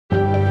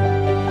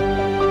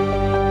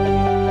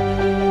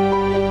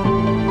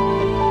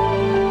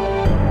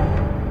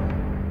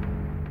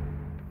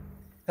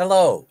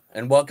Hello,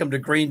 and welcome to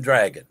Green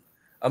Dragon,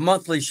 a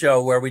monthly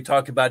show where we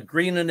talk about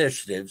green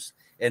initiatives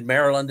in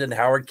Maryland and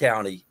Howard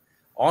County,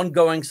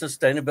 ongoing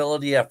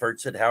sustainability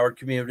efforts at Howard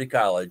Community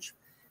College,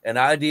 and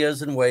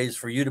ideas and ways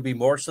for you to be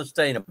more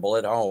sustainable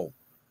at home.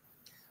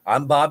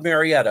 I'm Bob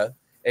Marietta,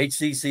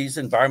 HCC's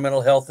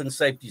Environmental Health and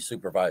Safety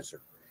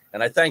Supervisor,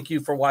 and I thank you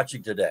for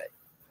watching today.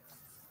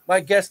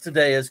 My guest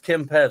today is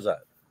Kim Pezza,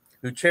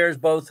 who chairs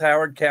both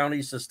Howard County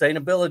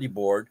Sustainability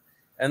Board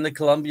and the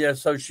Columbia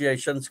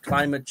Association's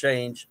Climate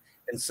Change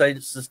and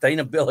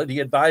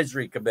Sustainability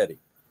Advisory Committee.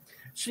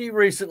 She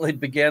recently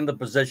began the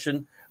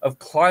position of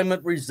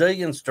Climate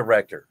Resilience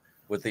Director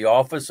with the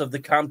Office of the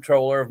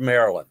Comptroller of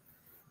Maryland.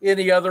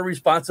 Any other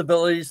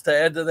responsibilities to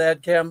add to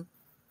that, Kim?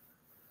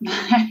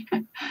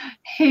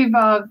 Hey,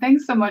 Bob,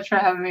 thanks so much for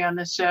having me on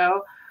the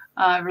show.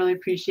 I really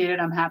appreciate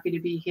it. I'm happy to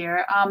be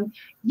here.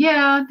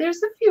 Yeah,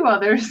 there's a few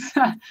others.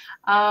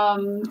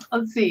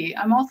 Let's see.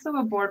 I'm also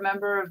a board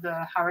member of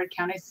the Howard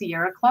County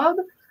Sierra Club.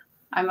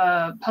 I'm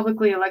a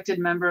publicly elected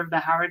member of the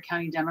Howard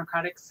County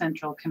Democratic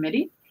Central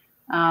Committee.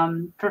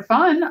 For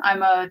fun,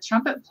 I'm a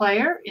trumpet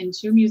player in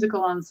two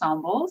musical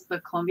ensembles,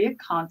 the Columbia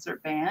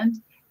Concert Band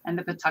and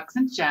the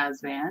Patuxent Jazz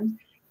Band.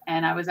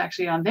 And I was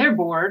actually on their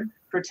board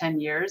for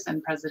 10 years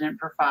and president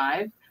for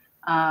 5.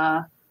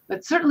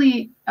 But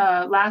certainly,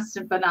 last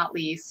but not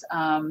least,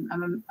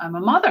 I'm a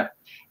mother,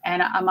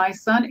 and my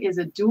son is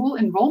a dual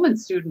enrollment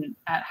student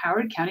at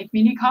Howard County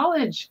Community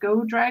College.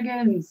 Go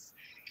Dragons!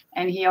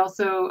 And he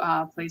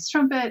also plays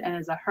trumpet and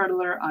is a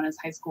hurdler on his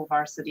high school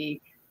varsity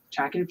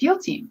track and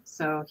field team.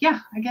 So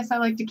yeah, I guess I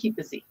like to keep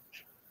busy.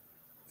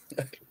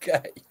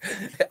 Okay,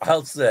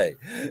 I'll say.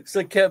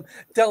 So Kim,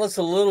 tell us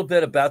a little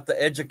bit about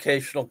the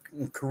educational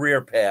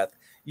career path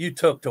you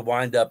took to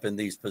wind up in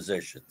these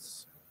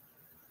positions.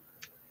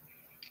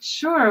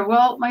 Sure.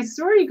 Well, my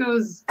story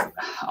goes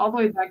all the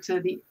way back to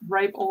the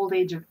ripe old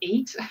age of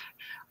 8,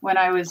 when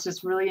I was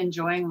just really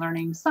enjoying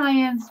learning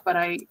science, but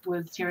I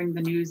was hearing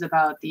the news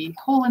about the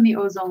hole in the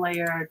ozone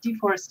layer,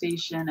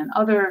 deforestation, and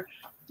other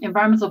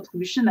environmental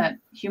pollution that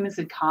humans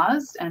had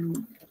caused.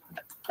 And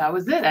that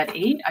was it. At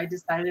 8, I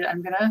decided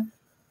I'm going to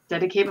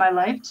dedicate my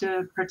life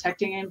to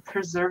protecting and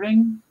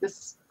preserving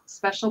this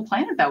special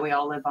planet that we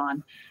all live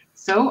on.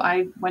 So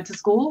I went to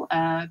school,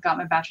 got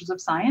my Bachelor's of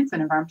Science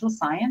in Environmental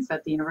Science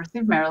at the University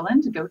of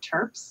Maryland, go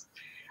Terps.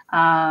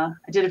 I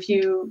did a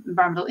few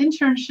environmental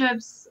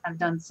internships. I've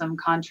done some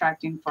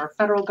contracting for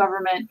federal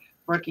government,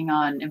 working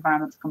on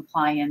environmental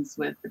compliance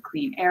with the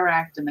Clean Air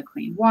Act and the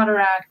Clean Water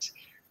Act.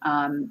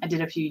 I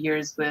did a few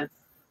years with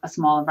a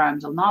small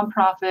environmental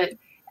nonprofit.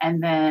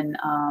 And then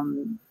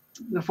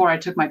before I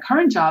took my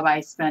current job, I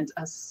spent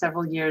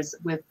several years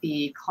with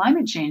the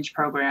climate change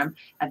program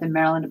at the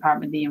Maryland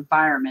Department of the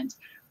Environment,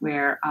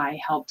 where I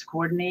helped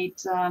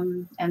coordinate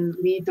and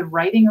lead the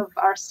writing of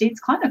our state's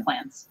climate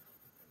plans.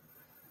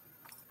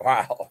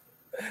 Wow.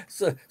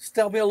 So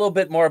tell me a little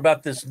bit more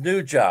about this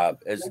new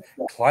job as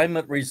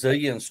Climate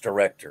Resilience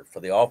Director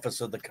for the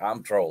Office of the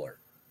Comptroller.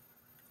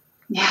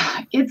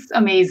 Yeah, it's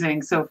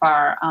amazing so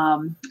far.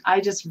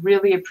 I just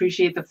really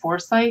appreciate the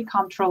foresight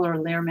Comptroller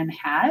Lehrman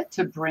had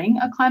to bring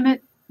a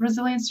Climate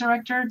Resilience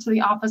Director to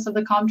the Office of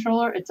the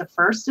Comptroller. It's a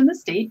first in the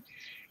state,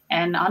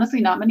 and honestly,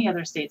 not many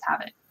other states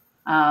have it.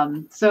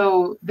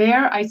 So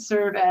there I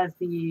serve as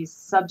the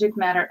subject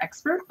matter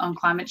expert on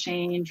climate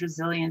change,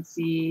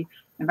 resiliency,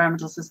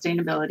 environmental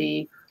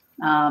sustainability.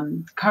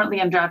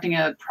 Currently I'm drafting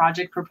a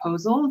project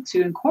proposal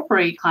to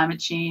incorporate climate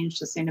change,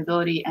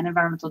 sustainability, and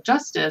environmental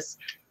justice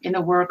in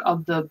the work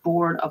of the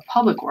Board of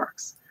Public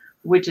Works,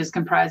 which is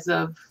comprised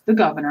of the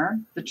governor,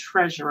 the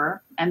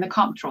treasurer, and the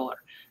comptroller.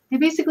 They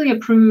basically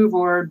approve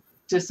or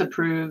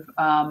disapprove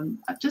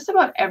just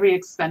about every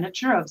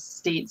expenditure of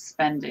state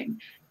spending.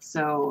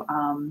 So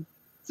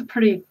it's a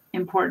pretty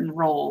important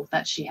role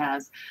that she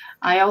has.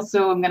 I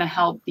also am going to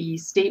help the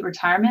State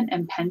Retirement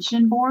and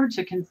Pension Board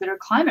to consider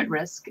climate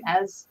risk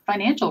as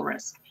financial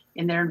risk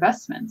in their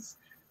investments.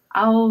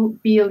 I'll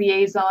be a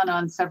liaison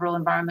on several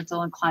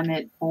environmental and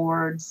climate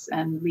boards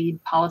and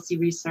lead policy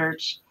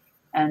research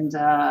and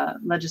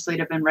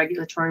legislative and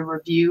regulatory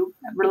review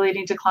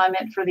relating to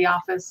climate for the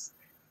office.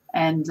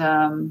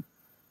 And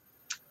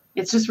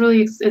it's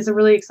a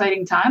really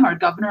exciting time. Our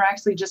governor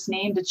actually just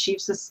named a chief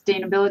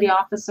sustainability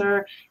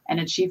officer and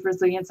a chief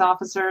resilience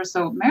officer.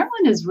 So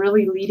Maryland is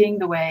really leading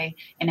the way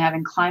in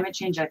having climate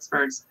change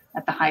experts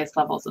at the highest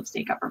levels of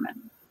state government.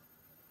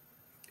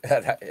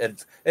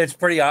 It's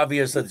pretty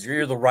obvious that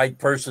you're the right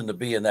person to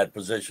be in that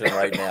position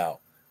right now.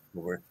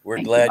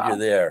 We're glad you're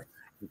there.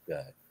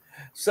 Okay.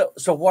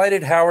 So why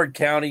did Howard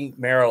County,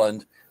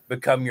 Maryland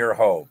become your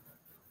home?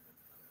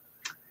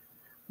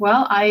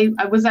 Well, I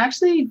was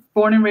actually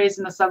born and raised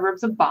in the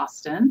suburbs of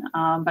Boston,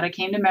 but I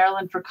came to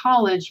Maryland for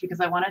college because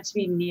I wanted to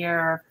be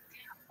near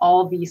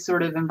all the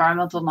sort of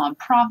environmental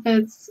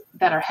nonprofits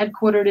that are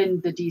headquartered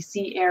in the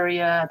DC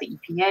area. The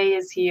EPA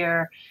is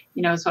here,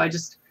 so I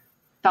just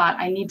thought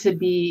I need to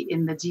be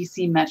in the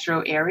DC metro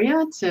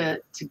area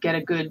to get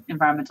a good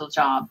environmental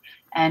job.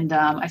 And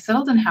I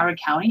settled in Howard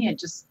County. I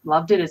just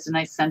loved it. It's a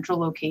nice central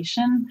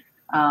location.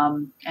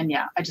 And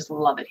yeah, I just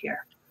love it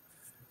here.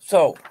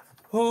 So,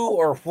 who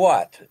or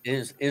what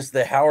is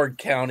the Howard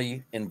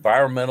County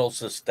Environmental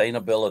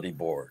Sustainability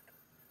Board?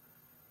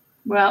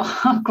 Well,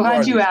 I'm Who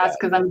glad are you these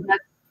asked guys? because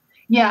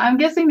I'm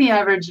guessing the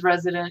average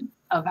resident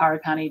of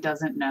Howard County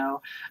doesn't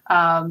know.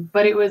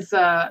 But it's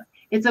a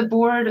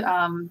board.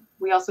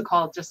 We also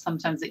call it just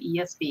sometimes the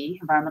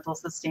ESB, Environmental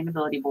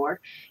Sustainability Board.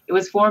 It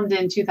was formed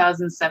in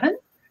 2007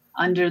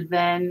 under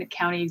then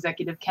County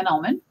Executive Ken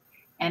Ullman,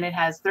 and it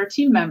has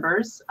 13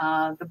 members.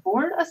 The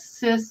board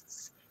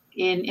assists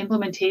in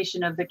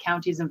implementation of the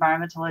county's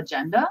environmental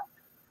agenda.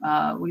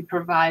 We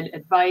provide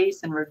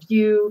advice and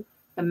review.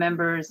 The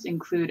members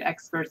include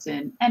experts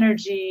in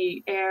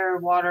energy, air,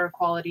 water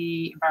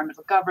quality,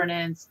 environmental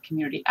governance,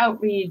 community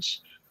outreach,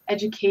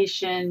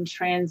 education,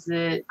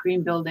 transit,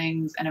 green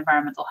buildings, and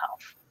environmental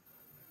health.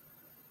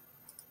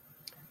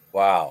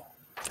 Wow.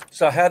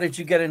 So how did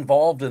you get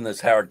involved in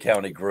this Howard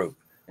County group?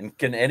 And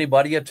can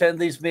anybody attend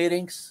these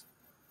meetings?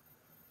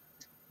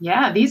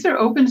 Yeah, these are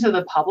open to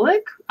the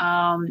public.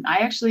 I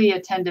actually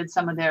attended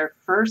some of their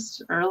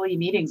first early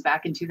meetings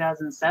back in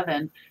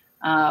 2007.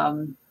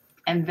 And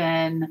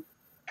then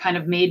kind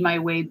of made my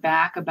way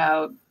back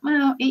about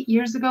 8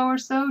 years ago or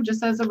so,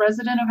 just as a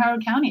resident of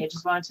Howard County. I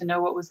just wanted to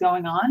know what was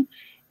going on,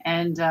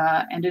 and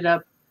ended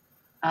up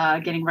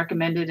getting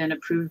recommended and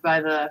approved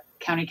by the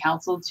county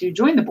council to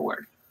join the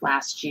board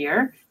last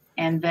year.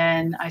 And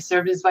then I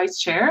served as vice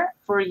chair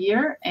for a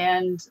year,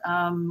 and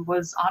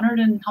was honored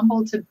and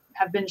humbled to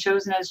have been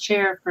chosen as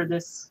chair for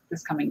this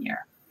coming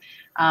year.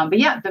 But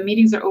yeah, the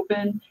meetings are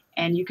open,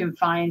 and you can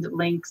find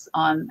links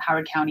on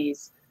Howard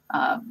County's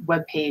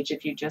webpage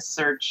if you just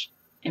search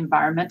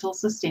Environmental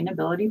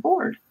Sustainability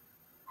Board.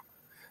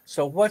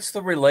 So what's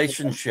the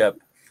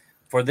relationship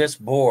for this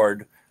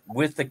board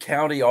with the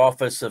County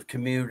Office of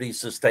Community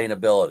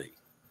Sustainability?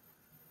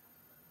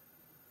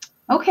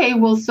 Okay,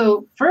 well,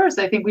 so first,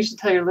 I think we should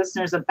tell your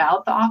listeners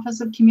about the Office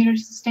of Community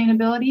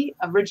Sustainability,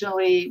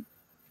 originally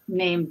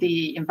named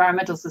the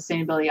Environmental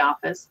Sustainability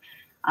Office.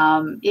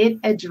 It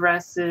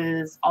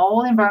addresses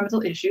all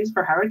environmental issues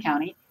for Howard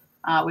County,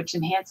 which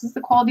enhances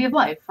the quality of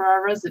life for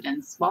our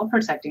residents while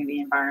protecting the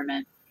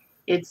environment.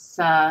 It's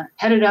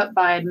headed up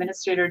by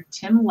Administrator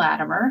Tim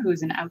Latimer,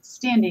 who's an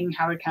outstanding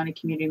Howard County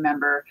community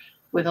member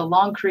with a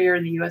long career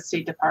in the U.S.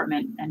 State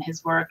Department, and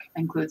his work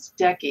includes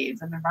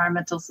decades of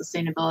environmental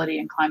sustainability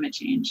and climate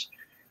change.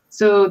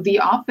 So the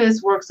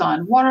office works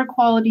on water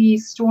quality,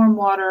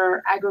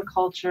 stormwater,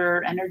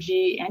 agriculture,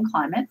 energy, and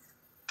climate.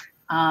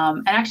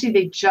 And actually,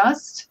 they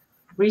just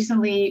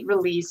recently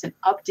released an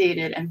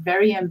updated and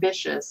very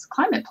ambitious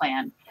climate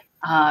plan.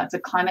 It's a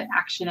climate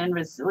action and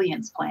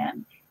resilience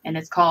plan, and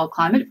it's called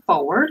Climate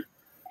Forward.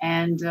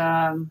 And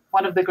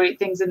one of the great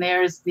things in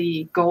there is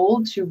the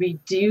goal to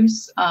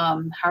reduce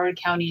Howard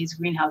County's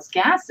greenhouse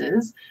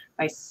gases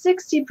by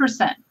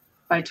 60%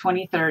 by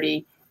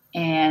 2030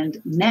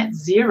 and net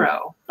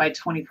zero by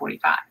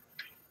 2045.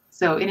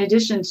 So in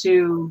addition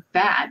to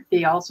that,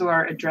 they also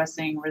are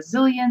addressing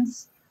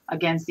resilience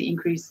against the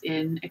increase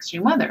in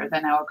extreme weather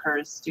that now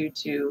occurs due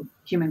to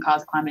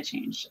human-caused climate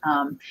change.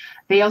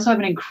 They also have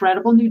an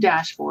incredible new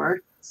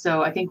dashboard.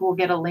 So I think we'll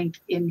get a link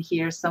in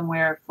here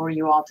somewhere for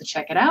you all to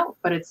check it out,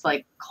 but it's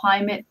like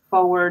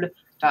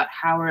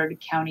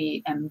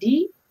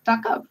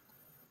ClimateForward.howardcountymd.gov.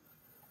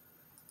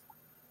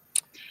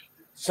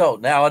 So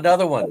now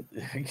another one.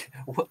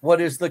 What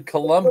is the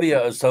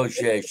Columbia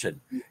Association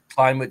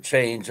Climate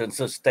Change and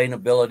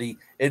Sustainability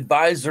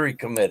Advisory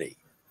Committee?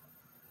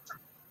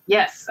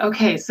 Yes.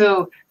 Okay.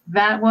 So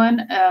that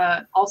one,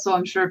 also,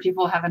 I'm sure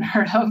people haven't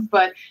heard of,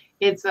 but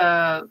it's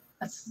a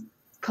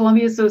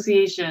Columbia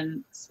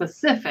Association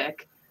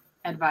specific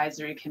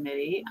advisory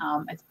committee.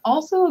 It's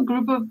also a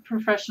group of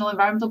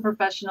environmental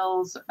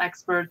professionals,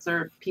 experts,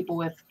 or people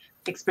with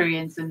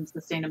experience in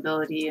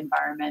sustainability,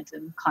 environment,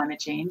 and climate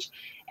change.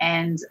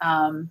 And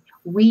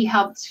we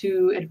help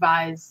to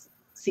advise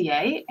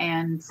CA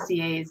and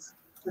CA's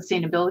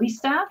sustainability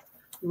staff,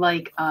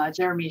 like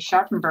Jeremy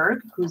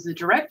Scharfenberg, who's the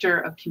director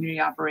of community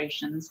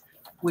operations,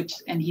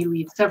 and he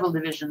leads several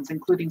divisions,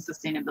 including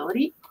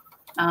sustainability.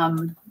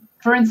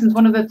 For instance,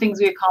 one of the things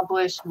we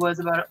accomplished was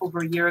about over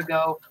a year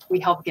ago,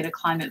 we helped get a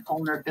climate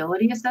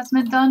vulnerability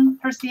assessment done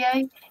for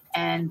CA,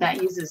 and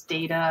that uses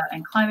data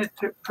and climate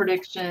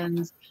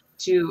predictions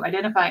to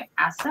identify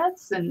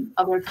assets and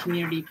other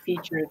community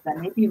features that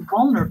may be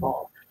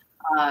vulnerable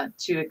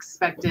to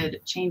expected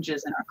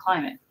changes in our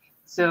climate.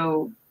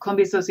 So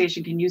Columbia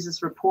Association can use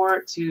this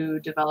report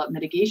to develop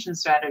mitigation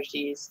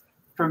strategies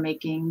for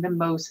making the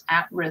most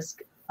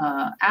at-risk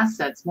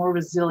assets more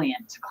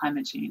resilient to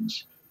climate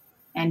change.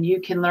 And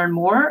you can learn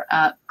more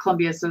at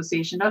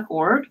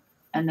columbiaassociation.org,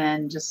 and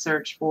then just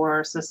search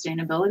for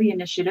sustainability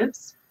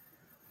initiatives.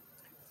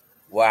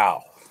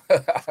 Wow.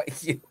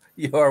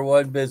 You are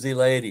one busy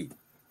lady.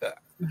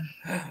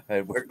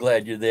 And we're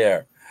glad you're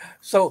there.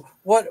 So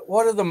what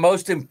are the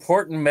most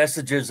important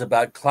messages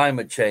about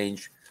climate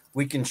change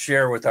we can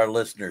share with our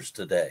listeners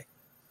today?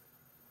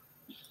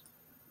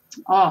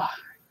 Oh,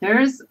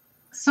 there's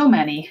so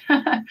many.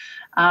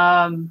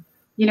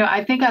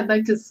 I think I'd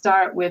like to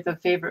start with a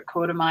favorite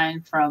quote of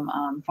mine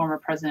from former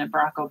President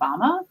Barack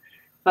Obama.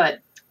 But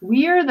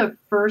we are the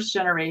first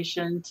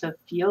generation to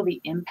feel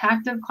the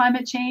impact of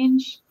climate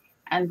change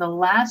and the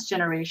last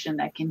generation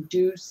that can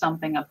do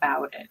something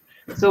about it.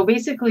 So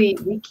basically,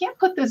 we can't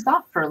put this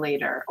off for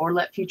later or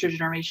let future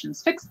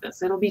generations fix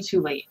this. It'll be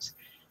too late.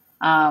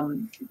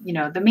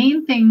 The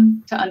main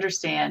thing to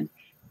understand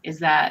is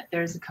that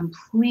there's a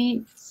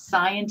complete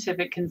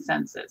scientific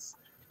consensus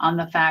on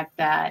the fact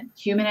that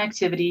human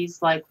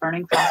activities like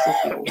burning fossil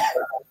fuels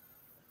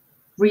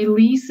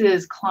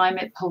releases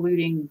climate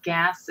polluting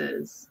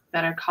gases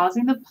that are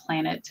causing the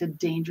planet to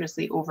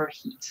dangerously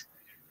overheat.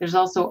 There's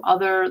also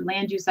other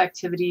land use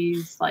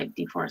activities like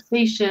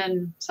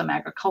deforestation, some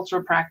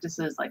agricultural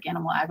practices like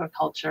animal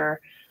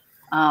agriculture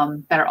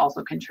that are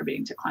also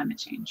contributing to climate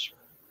change.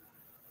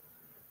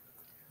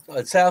 So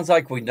it sounds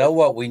like we know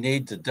what we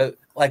need to do.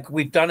 Like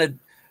we've done it,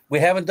 we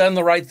haven't done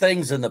the right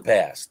things in the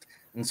past.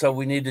 And so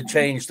we need to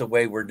change the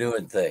way we're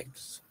doing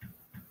things.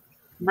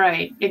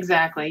 Right,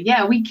 exactly.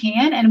 Yeah, we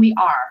can and we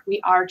are.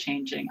 We are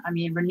changing. I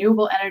mean,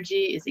 renewable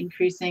energy is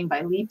increasing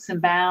by leaps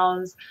and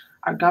bounds.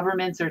 Our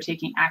governments are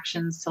taking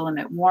actions to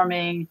limit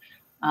warming.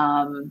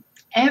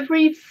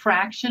 Every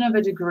fraction of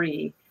a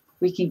degree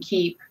we can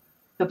keep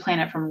the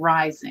planet from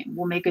rising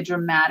will make a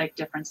dramatic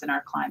difference in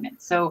our climate.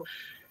 So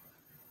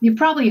you've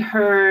probably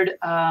heard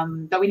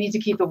that we need to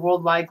keep the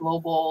worldwide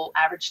global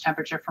average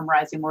temperature from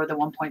rising more than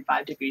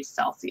 1.5 degrees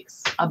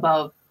Celsius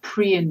above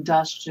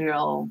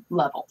pre-industrial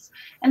levels.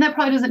 And that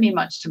probably doesn't mean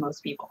much to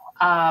most people.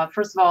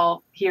 First of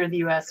all, here in the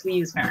US, we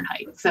use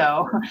Fahrenheit.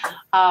 So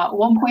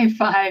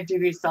 1.5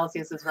 degrees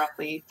Celsius is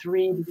roughly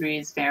 3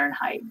 degrees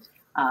Fahrenheit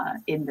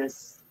in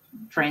this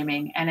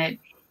framing. And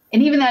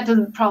even that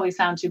doesn't probably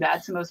sound too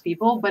bad to most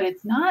people, but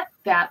it's not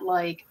that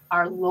like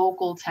our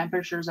local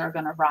temperatures are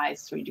going to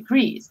rise 3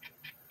 degrees.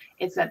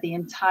 It's that the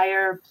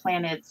entire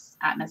planet's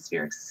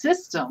atmospheric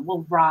system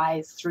will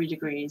rise 3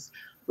 degrees,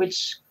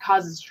 which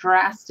causes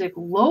drastic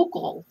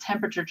local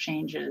temperature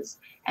changes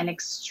and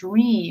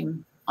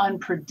extreme,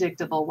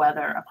 unpredictable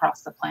weather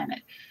across the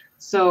planet.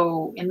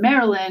 So in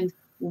Maryland,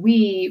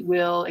 we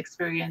will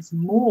experience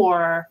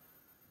more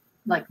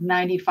like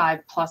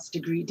 95 plus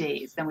degree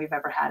days than we've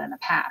ever had in the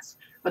past.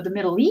 But the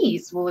Middle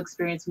East will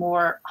experience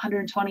more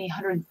 120,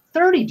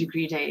 130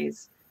 degree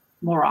days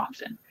more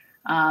often.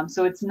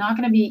 So it's not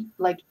going to be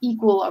like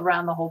equal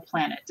around the whole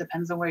planet.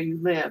 Depends on where you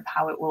live,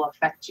 how it will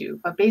affect you.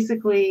 But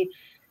basically,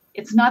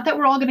 it's not that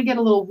we're all going to get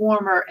a little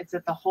warmer. It's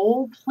that the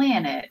whole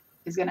planet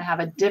is going to have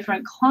a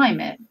different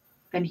climate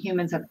than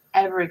humans have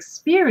ever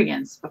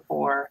experienced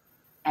before.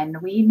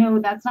 And we know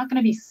that's not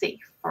going to be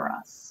safe for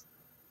us.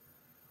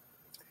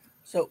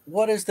 So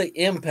what is the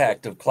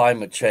impact of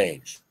climate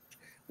change?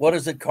 What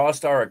does it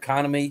cost our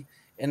economy?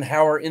 And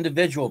how are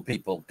individual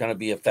people going to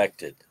be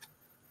affected?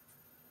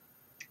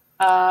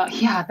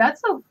 Yeah,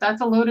 that's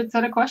a loaded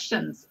set of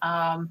questions.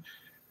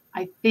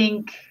 I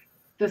think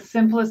the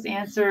simplest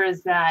answer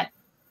is that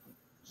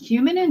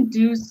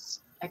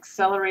human-induced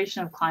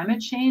acceleration of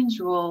climate change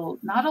will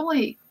not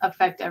only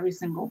affect every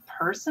single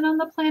person on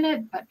the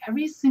planet, but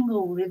every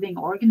single living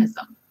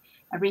organism,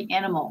 every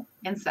animal,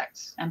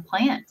 insect, and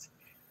plant.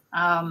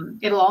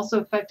 It'll also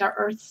affect our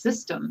Earth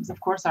systems, of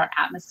course, our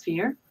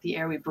atmosphere, the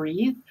air we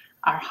breathe,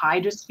 our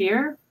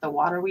hydrosphere, the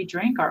water we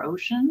drink, our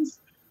oceans,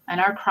 and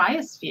our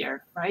cryosphere,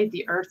 right?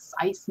 The Earth's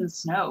ice and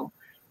snow.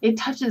 It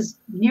touches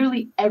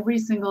nearly every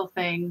single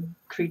thing,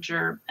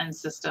 creature, and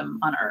system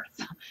on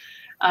Earth.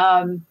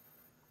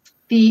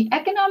 The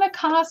economic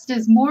cost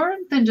is more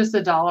than just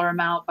a dollar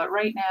amount, but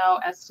right now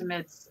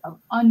estimates of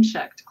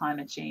unchecked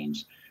climate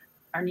change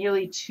are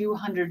nearly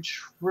 $200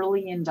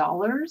 trillion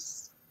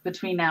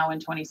between now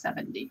and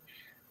 2070.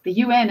 The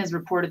UN has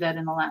reported that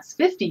in the last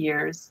 50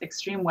 years,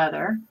 extreme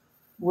weather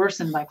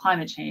worsened by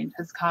climate change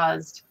has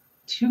caused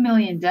 2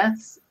 million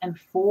deaths and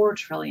 $4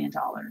 trillion.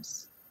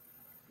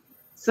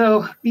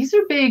 So these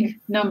are big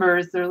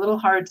numbers. They're a little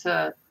hard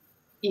to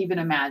even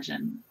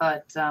imagine,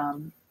 but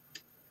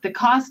the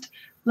cost,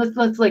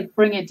 let's like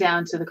bring it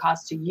down to the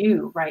cost to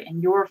you, right,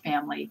 and your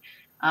family.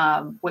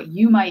 What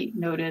you might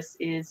notice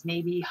is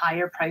maybe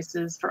higher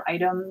prices for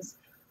items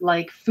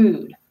like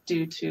food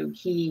due to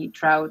heat,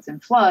 droughts,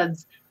 and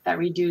floods that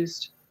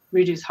reduce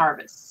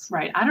harvests,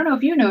 right? I don't know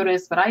if you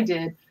noticed, but I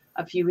did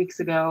a few weeks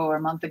ago or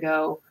a month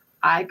ago.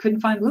 I couldn't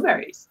find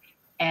blueberries,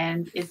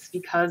 and it's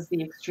because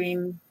the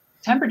extreme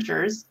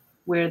temperatures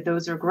where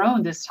those are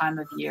grown this time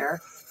of year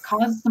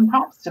cause some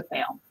crops to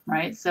fail,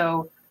 right?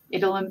 So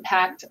it'll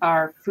impact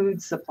our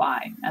food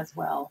supply as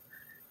well.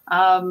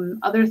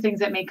 Other things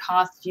that may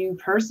cost you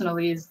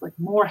personally is like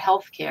more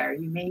healthcare.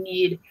 You may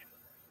need,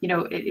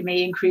 it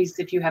may increase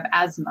if you have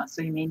asthma,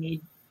 so you may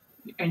need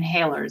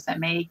inhalers. That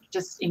may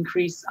just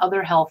increase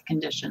other health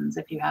conditions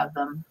if you have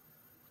them.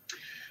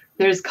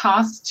 There's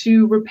costs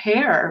to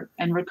repair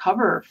and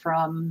recover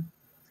from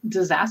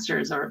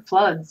disasters or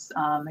floods,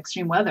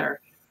 extreme weather.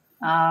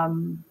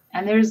 And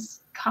there's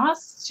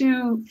costs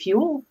to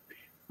fuel,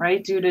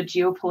 right, due to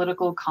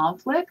geopolitical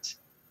conflict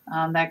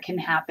that can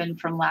happen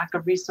from lack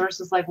of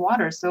resources like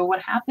water. So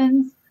what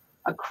happens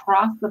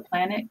across the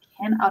planet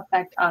can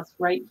affect us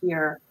right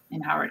here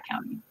in Howard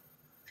County.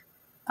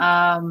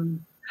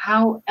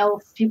 How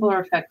else people are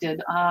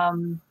affected?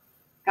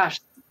 Gosh,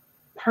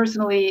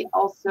 personally,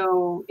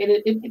 also,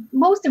 it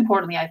most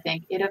importantly, I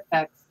think it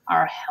affects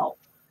our health,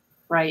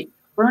 right?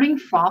 Burning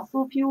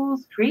fossil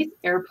fuels creates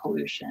air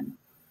pollution,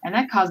 and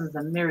that causes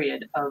a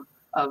myriad of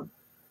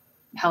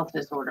health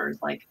disorders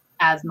like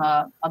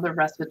asthma, other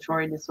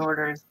respiratory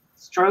disorders,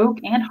 stroke,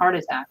 and heart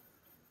attack.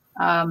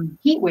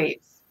 Heat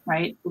waves,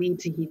 right, lead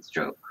to heat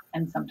stroke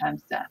and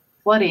sometimes death.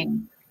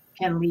 Flooding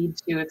can lead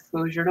to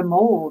exposure to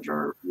mold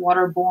or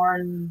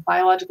waterborne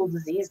biological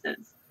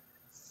diseases.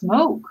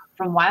 Smoke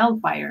from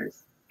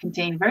wildfires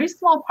contain very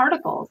small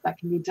particles that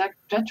can be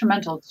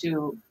detrimental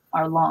to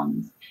our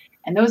lungs.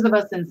 And those of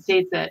us in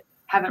states that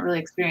haven't really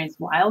experienced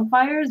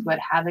wildfires, but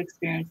have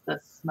experienced the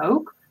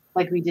smoke,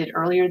 like we did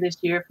earlier this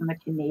year from the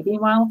Canadian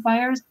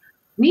wildfires,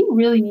 we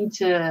really need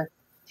to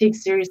take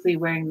seriously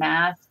wearing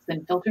masks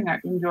and filtering our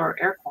indoor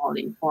air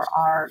quality for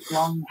our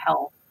lung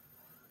health.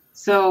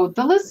 So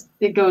the list,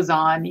 it goes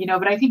on,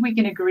 but I think we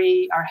can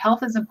agree our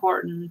health is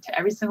important to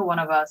every single one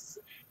of us.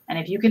 And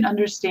if you can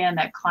understand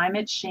that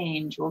climate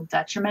change will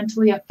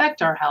detrimentally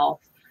affect our health,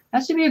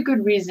 that should be a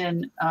good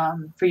reason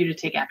for you to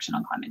take action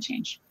on climate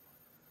change.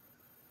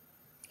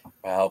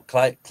 Well,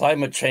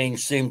 climate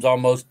change seems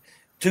almost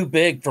too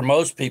big for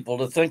most people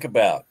to think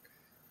about.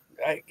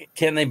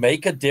 Can they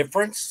make a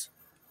difference?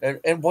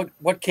 And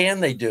what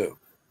can they do?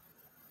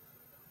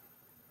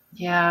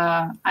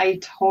 Yeah, I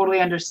totally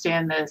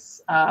understand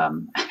this.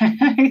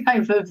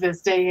 I live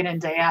this day in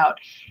and day out.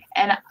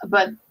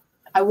 But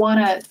I want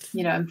to,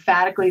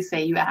 emphatically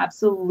say you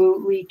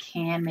absolutely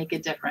can make a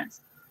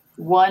difference.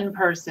 One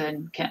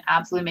person can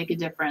absolutely make a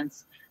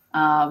difference.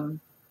 Some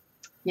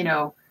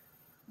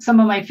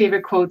of my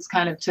favorite quotes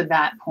kind of to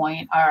that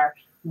point are,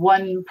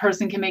 one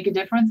person can make a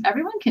difference.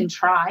 Everyone can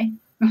try.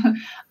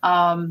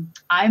 I'm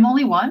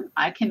only one.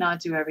 I cannot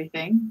do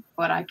everything,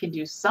 but I can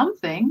do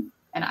something,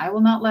 and I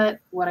will not let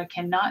what I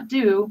cannot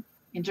do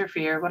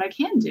interfere what I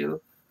can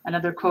do.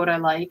 Another quote I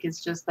like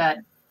is just that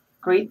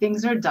great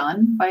things are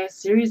done by a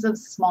series of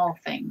small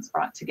things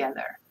brought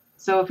together.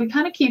 So if we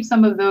kind of keep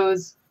some of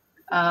those,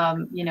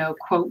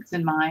 quotes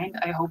in mind,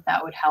 I hope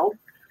that would help.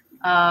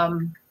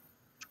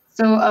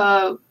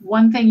 So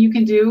one thing you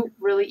can do,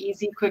 really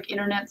easy, quick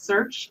internet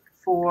search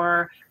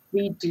for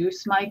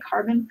reduce my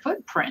carbon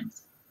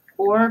footprint,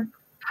 or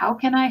how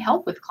can I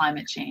help with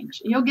climate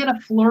change? You'll get a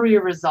flurry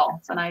of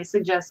results, and I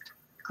suggest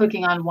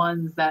clicking on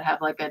ones that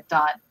have like a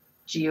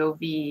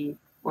 .gov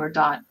or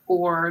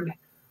 .org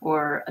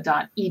or a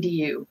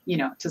 .edu,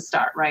 to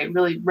start, right?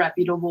 Really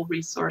reputable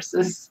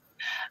resources.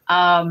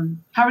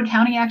 Howard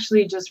County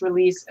actually just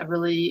released a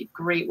really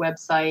great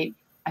website.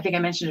 I think I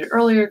mentioned it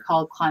earlier,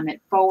 called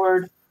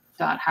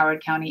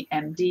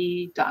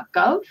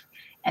ClimateForward.howardcountymd.gov.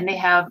 And they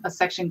have a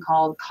section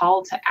called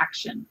Call to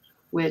Action,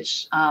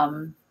 which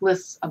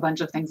lists a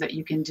bunch of things that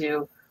you can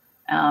do.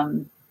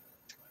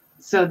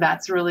 So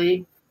that's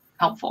really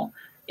helpful.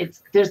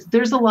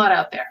 There's a lot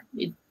out there.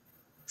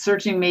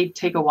 Searching may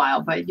take a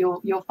while, but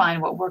you'll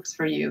find what works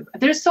for you.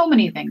 There's so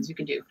many things you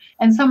can do,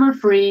 and some are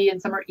free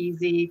and some are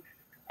easy,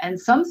 and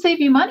some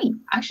save you money.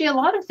 Actually, a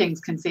lot of things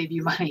can save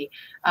you money,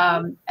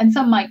 and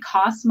some might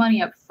cost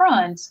money up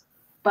front,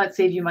 but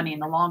save you money in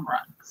the long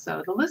run.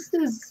 So the list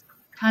is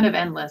kind of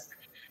endless.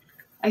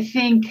 I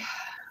think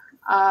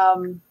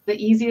the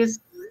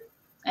easiest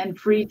and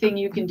free thing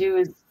you can do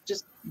is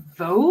just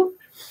vote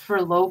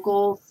for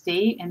local,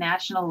 state, and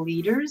national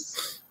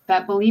leaders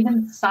that believe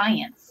in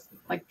science,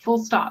 like full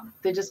stop.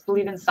 They just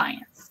believe in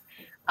science.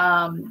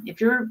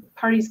 If your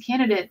party's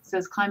candidate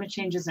says climate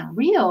change isn't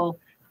real,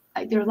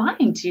 they're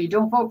lying to you.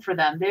 Don't vote for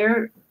them.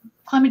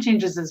 Climate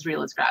change is as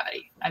real as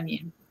gravity. I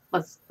mean,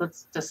 let's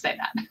just say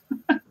that.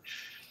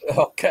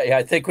 Okay,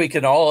 I think we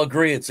can all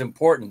agree it's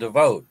important to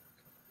vote.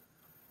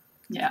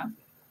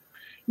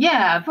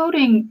 Yeah,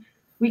 voting,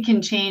 we can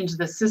change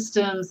the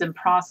systems and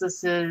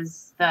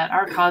processes that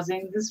are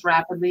causing this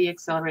rapidly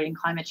accelerating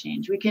climate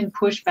change. We can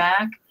push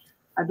back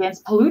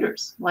against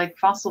polluters like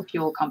fossil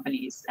fuel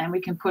companies, and we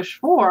can push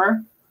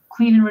for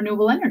clean and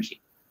renewable energy.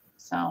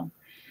 So,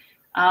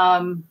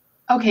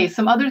 okay,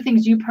 some other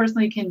things you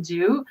personally can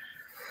do.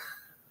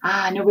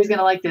 Nobody's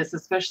gonna like this,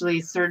 especially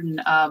certain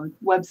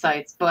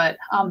websites, but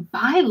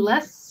buy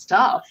less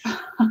stuff.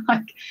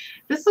 Like,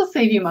 this will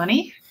save you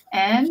money,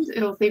 and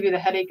it'll save you the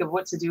headache of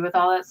what to do with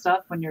all that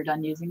stuff when you're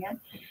done using it.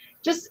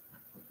 Just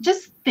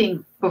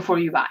think before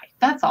you buy.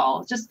 That's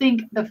all. Just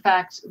think the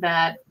fact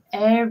that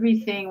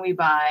everything we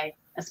buy,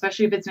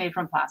 especially if it's made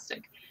from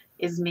plastic,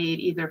 is made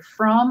either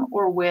from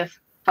or with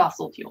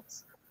fossil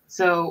fuels.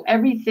 So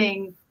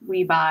everything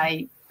we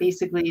buy,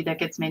 basically, that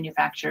gets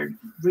manufactured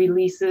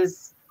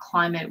releases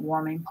climate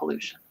warming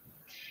pollution.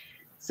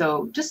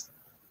 So just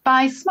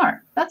buy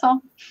smart. That's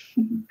all.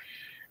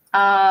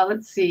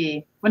 Let's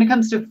see. When it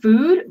comes to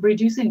food,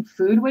 reducing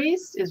food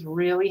waste is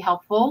really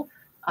helpful.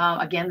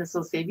 Again, this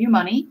will save you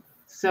money.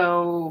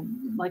 So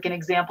like an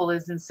example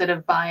is, instead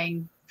of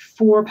buying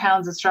 4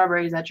 pounds of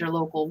strawberries at your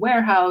local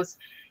warehouse,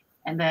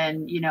 and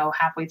then,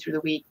 halfway through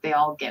the week, they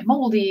all get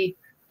moldy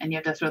and you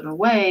have to throw them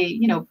away,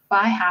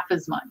 buy half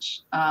as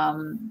much,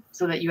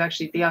 so that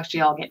they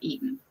actually all get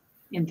eaten,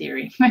 in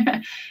theory.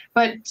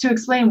 But to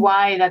explain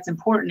why that's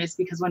important is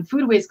because when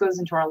food waste goes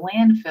into our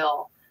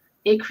landfill,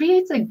 it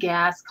creates a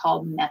gas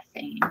called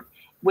methane,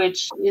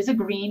 which is a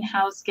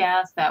greenhouse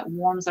gas that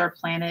warms our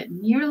planet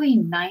nearly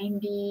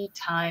 90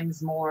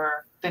 times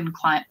more than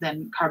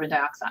carbon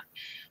dioxide.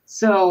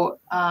 So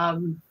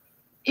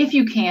if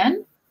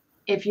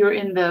you're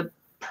in the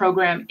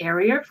program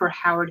area for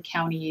Howard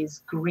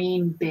County's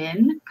Green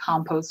Bin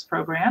Compost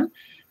Program,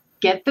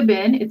 get the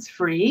bin, it's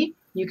free.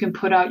 You can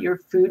put out your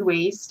food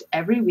waste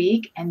every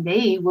week and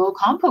they will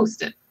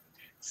compost it.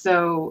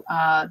 So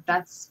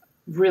that's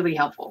really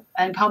helpful.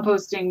 And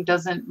composting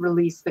doesn't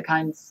release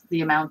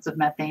the amounts of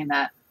methane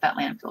that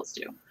landfills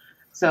do.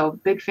 So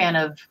big fan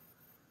of,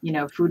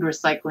 food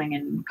recycling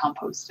and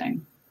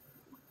composting.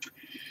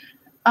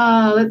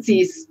 Let's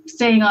see,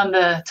 staying on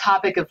the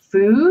topic of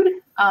food,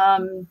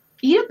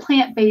 eat a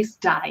plant-based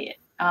diet.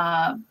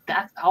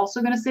 That's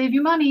also going to save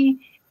you money,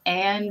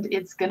 and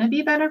it's going to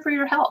be better for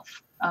your health.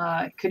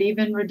 It could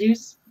even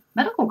reduce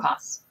medical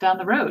costs down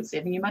the road,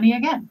 saving you money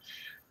again.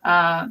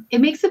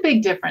 It makes a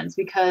big difference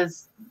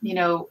because,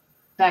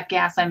 that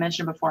gas I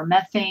mentioned before,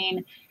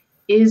 methane,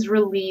 is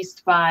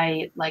released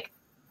by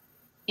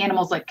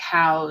animals like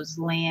cows,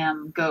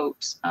 lamb,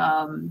 goat.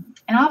 And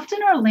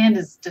often our land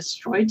is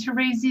destroyed to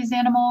raise these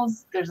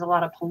animals. There's a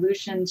lot of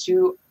pollution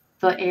to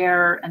the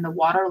air and the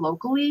water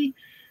locally.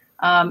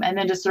 And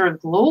then just sort of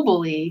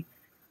globally,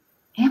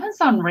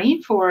 Amazon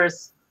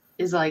rainforest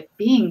is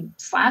being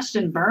slashed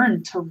and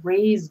burned to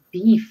raise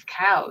beef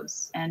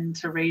cows and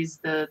to raise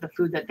the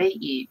food that they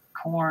eat,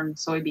 corn,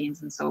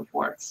 soybeans, and so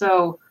forth.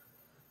 So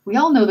we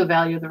all know the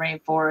value of the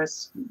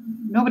rainforest.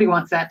 Nobody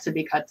wants that to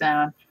be cut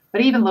down.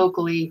 But even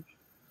locally,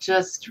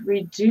 just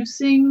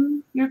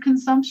reducing your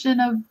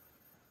consumption of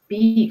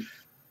beef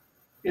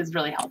is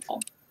really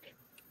helpful.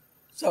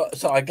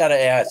 So I got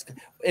to ask,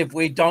 if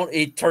we don't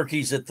eat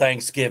turkeys at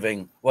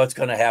Thanksgiving, what's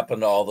going to happen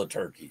to all the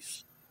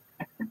turkeys?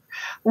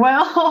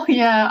 Well,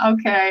 yeah,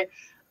 okay.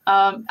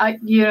 I'm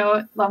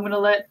gonna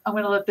let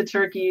the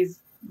turkeys.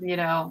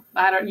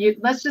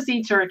 Let's just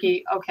eat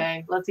turkey.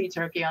 Okay, let's eat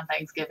turkey on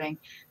Thanksgiving.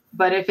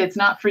 But if it's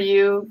not for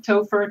you,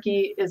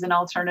 tofurkey is an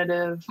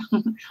alternative.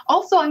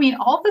 Also,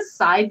 all the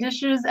side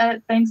dishes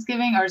at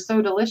Thanksgiving are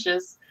so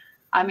delicious.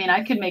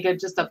 I could make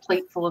just a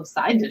plate full of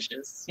side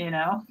dishes. If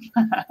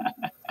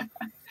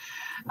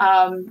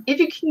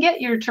you can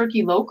get your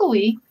turkey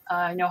locally,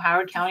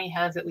 Howard County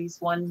has at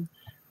least one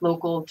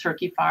local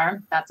turkey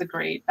farm. That's a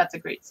great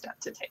step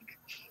to take.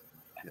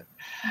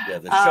 Yeah,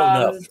 the show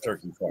enough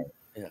turkey farm.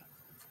 Yeah.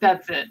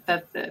 That's it.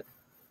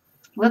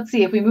 Let's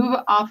see, if we move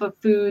off of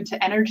food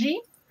to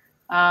energy,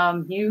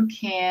 you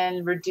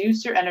can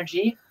reduce your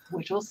energy,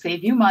 which will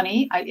save you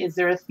money. Is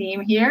there a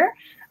theme here?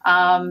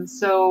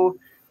 So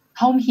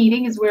home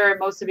heating is where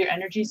most of your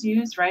energy is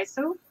used, right?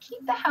 So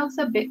keep the house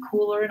a bit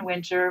cooler in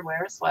winter,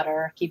 wear a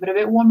sweater, keep it a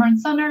bit warmer in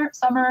summer,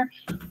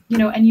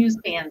 and use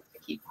fans to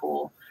keep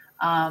cool.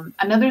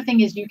 Another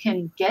thing is you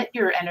can get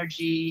your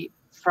energy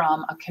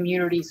from a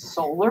community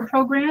solar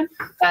program.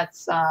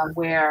 That's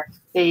where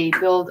they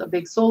build a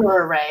big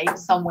solar array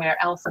somewhere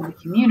else in the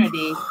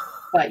community,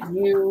 but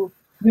you're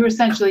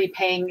essentially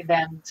paying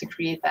them to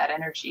create that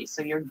energy.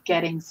 So you're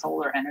getting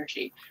solar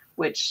energy,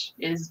 which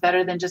is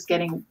better than just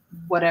getting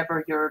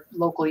whatever your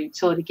local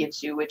utility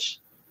gives you, which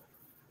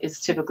is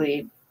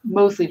typically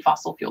mostly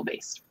fossil fuel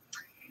based.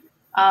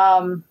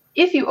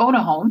 If you own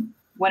a home,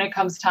 when it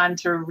comes time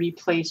to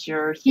replace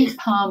your heat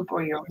pump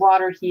or your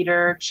water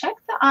heater, check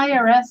the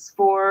IRS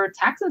for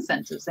tax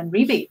incentives and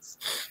rebates.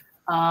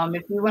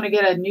 If you want to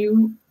get a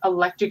new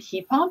electric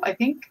heat pump, I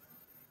think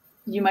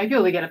you might be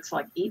able to get up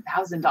to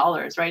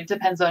 $8,000, right? It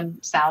depends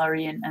on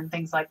salary and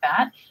things like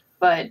that.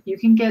 But you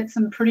can get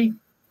some pretty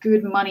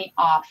good money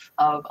off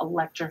of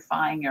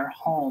electrifying your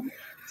home.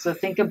 So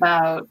think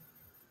about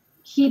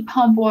heat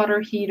pump water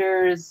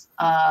heaters,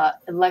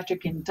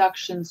 electric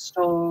induction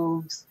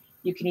stoves.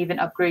 You can even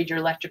upgrade your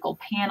electrical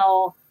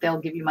panel. They'll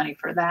give you money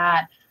for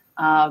that.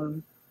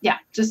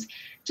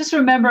 Just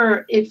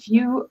remember, if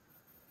your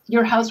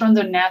house runs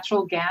on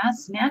natural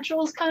gas,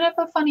 natural is kind of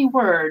a funny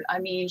word.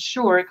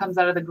 Sure, it comes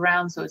out of the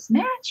ground, so it's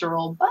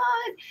natural, but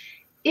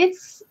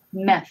it's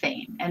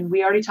methane. And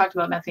we already talked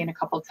about methane a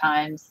couple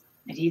times.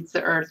 It heats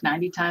the earth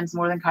 90 times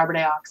more than carbon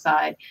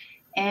dioxide.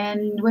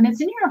 And when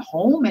it's in your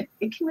home, it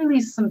can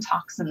release some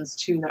toxins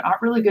too that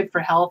aren't really good for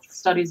health.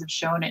 Studies have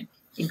shown it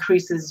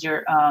increases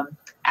your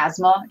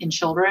asthma in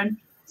children.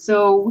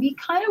 So we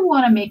kind of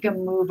want to make a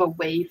move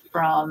away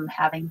from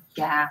having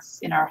gas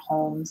in our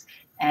homes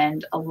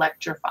and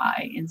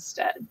electrify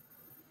instead.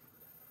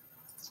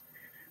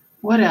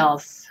 What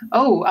else?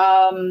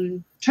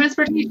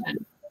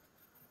 Transportation.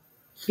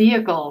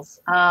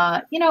 Vehicles.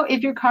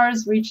 If your car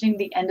is reaching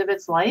the end of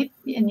its life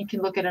and you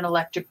can look at an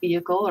electric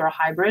vehicle or a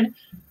hybrid,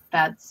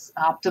 that's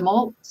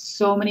optimal.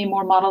 So many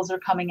more models are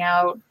coming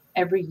out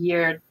every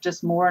year,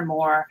 just more and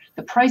more.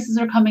 The prices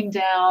are coming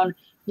down.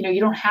 You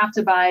don't have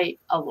to buy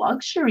a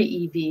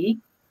luxury EV.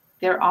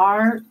 there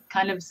are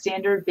kind of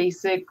standard,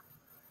 basic,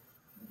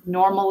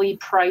 normally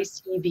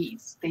priced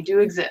EVs. They do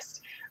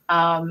exist.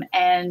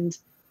 And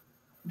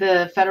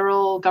the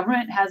federal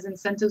government has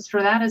incentives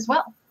for that as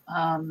well.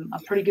 A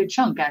pretty good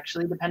chunk,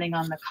 actually, depending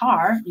on the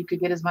car. You could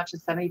get as much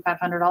as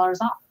 $7,500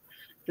 off.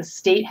 The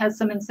state has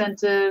some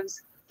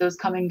incentives. Those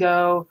come and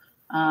go.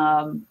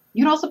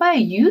 You can also buy a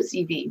used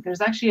EV.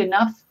 There's actually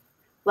enough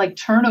like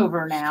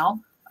turnover now.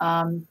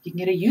 You can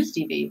get a used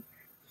EV.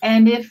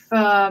 And if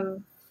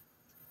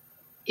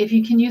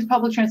you can use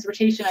public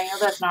transportation, I know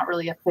that's not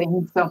really a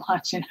thing so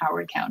much in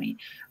Howard County,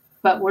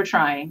 but we're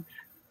trying.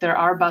 There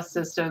are bus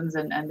systems,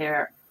 and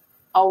they're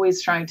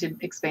always trying to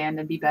expand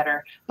and be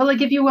better. But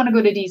like if you want to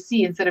go to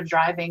DC, instead of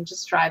driving,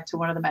 just drive to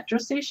one of the metro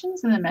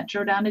stations and then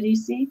metro down to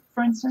DC,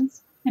 for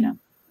instance,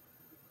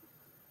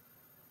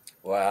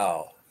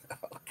 Wow.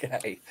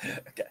 Okay.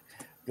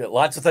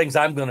 Lots of things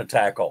I'm going to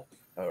tackle.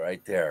 All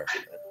right there.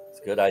 That's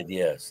good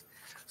ideas.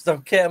 So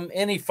Kim,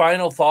 any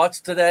final thoughts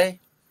today?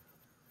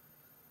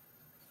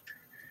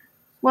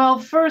 Well,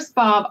 first,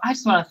 Bob, I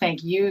just want to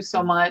thank you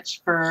so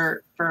much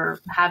for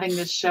having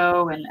this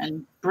show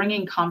and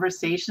bringing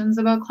conversations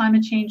about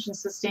climate change and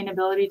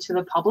sustainability to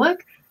the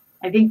public.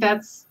 I think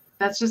that's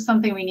just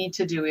something we need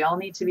to do. We all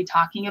need to be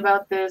talking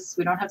about this.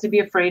 We don't have to be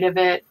afraid of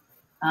it.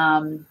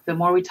 The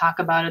more we talk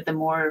about it, the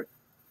more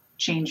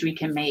change we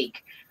can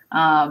make.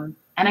 And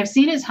I've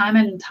seen it time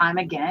and time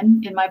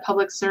again in my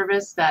public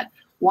service that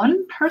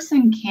one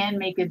person can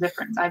make a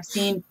difference. I've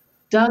seen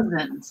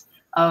dozens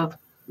of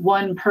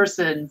one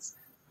person's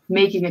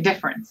making a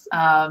difference.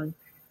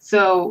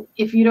 So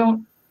if you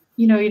don't,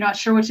 you're not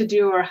sure what to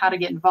do or how to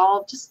get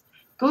involved, just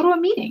go to a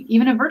meeting,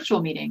 even a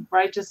virtual meeting,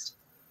 right? Just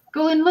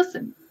go and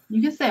listen.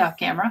 You can stay off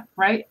camera,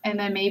 right? And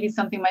then maybe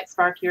something might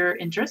spark your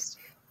interest.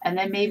 And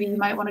then maybe you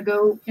might want to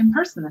go in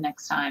person the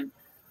next time.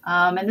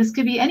 And this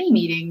could be any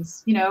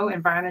meetings,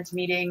 environment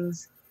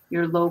meetings,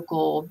 your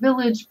local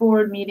village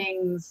board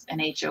meetings, an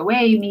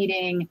HOA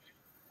meeting,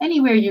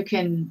 anywhere you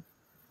can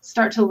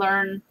start to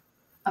learn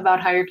about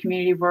how your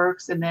community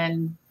works and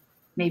then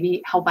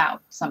maybe help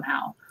out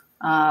somehow.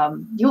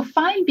 You'll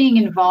find being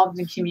involved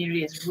in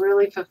community is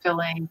really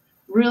fulfilling,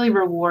 really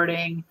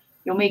rewarding.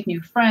 You'll make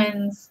new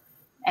friends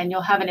and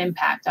you'll have an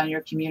impact on your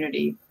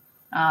community.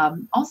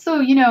 Also,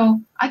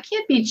 I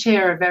can't be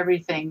chair of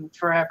everything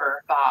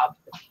forever, Bob.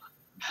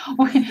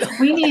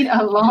 We need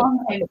a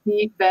long and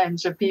deep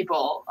bench of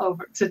people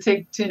to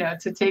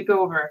take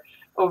over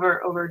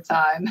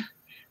time.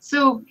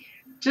 So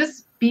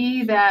just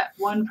be that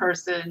one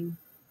person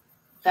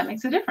that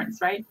makes a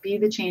difference, right? Be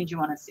the change you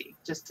want to see,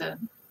 just to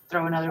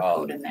throw another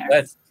quote in there.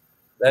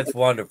 That's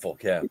wonderful,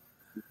 Kim.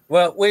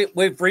 Well,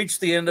 we've reached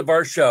the end of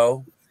our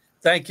show.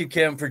 Thank you,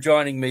 Kim, for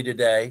joining me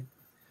today.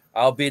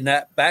 I'll be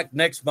back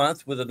next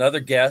month with another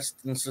guest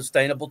and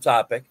sustainable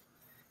topic.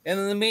 And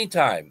in the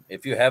meantime,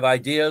 if you have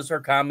ideas or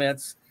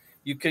comments,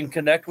 you can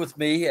connect with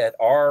me at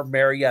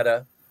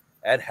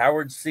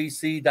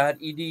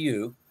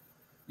rmarietta@howardcc.edu.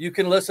 You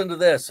can listen to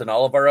this and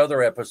all of our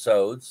other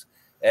episodes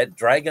at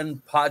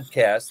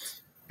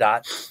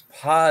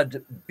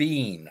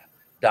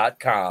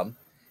dragonpodcast.podbean.com.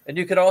 And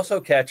you can also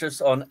catch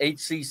us on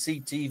HCC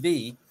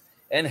TV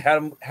and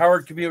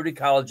Howard Community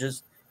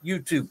College's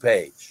YouTube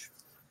page.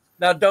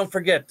 Now, don't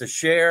forget to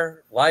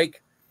share,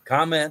 like,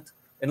 comment,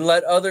 and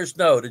let others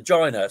know to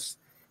join us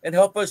and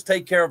help us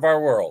take care of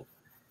our world,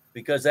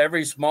 because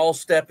every small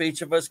step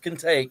each of us can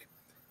take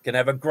can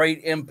have a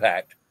great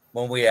impact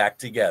when we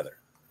act together.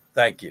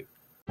 Thank you.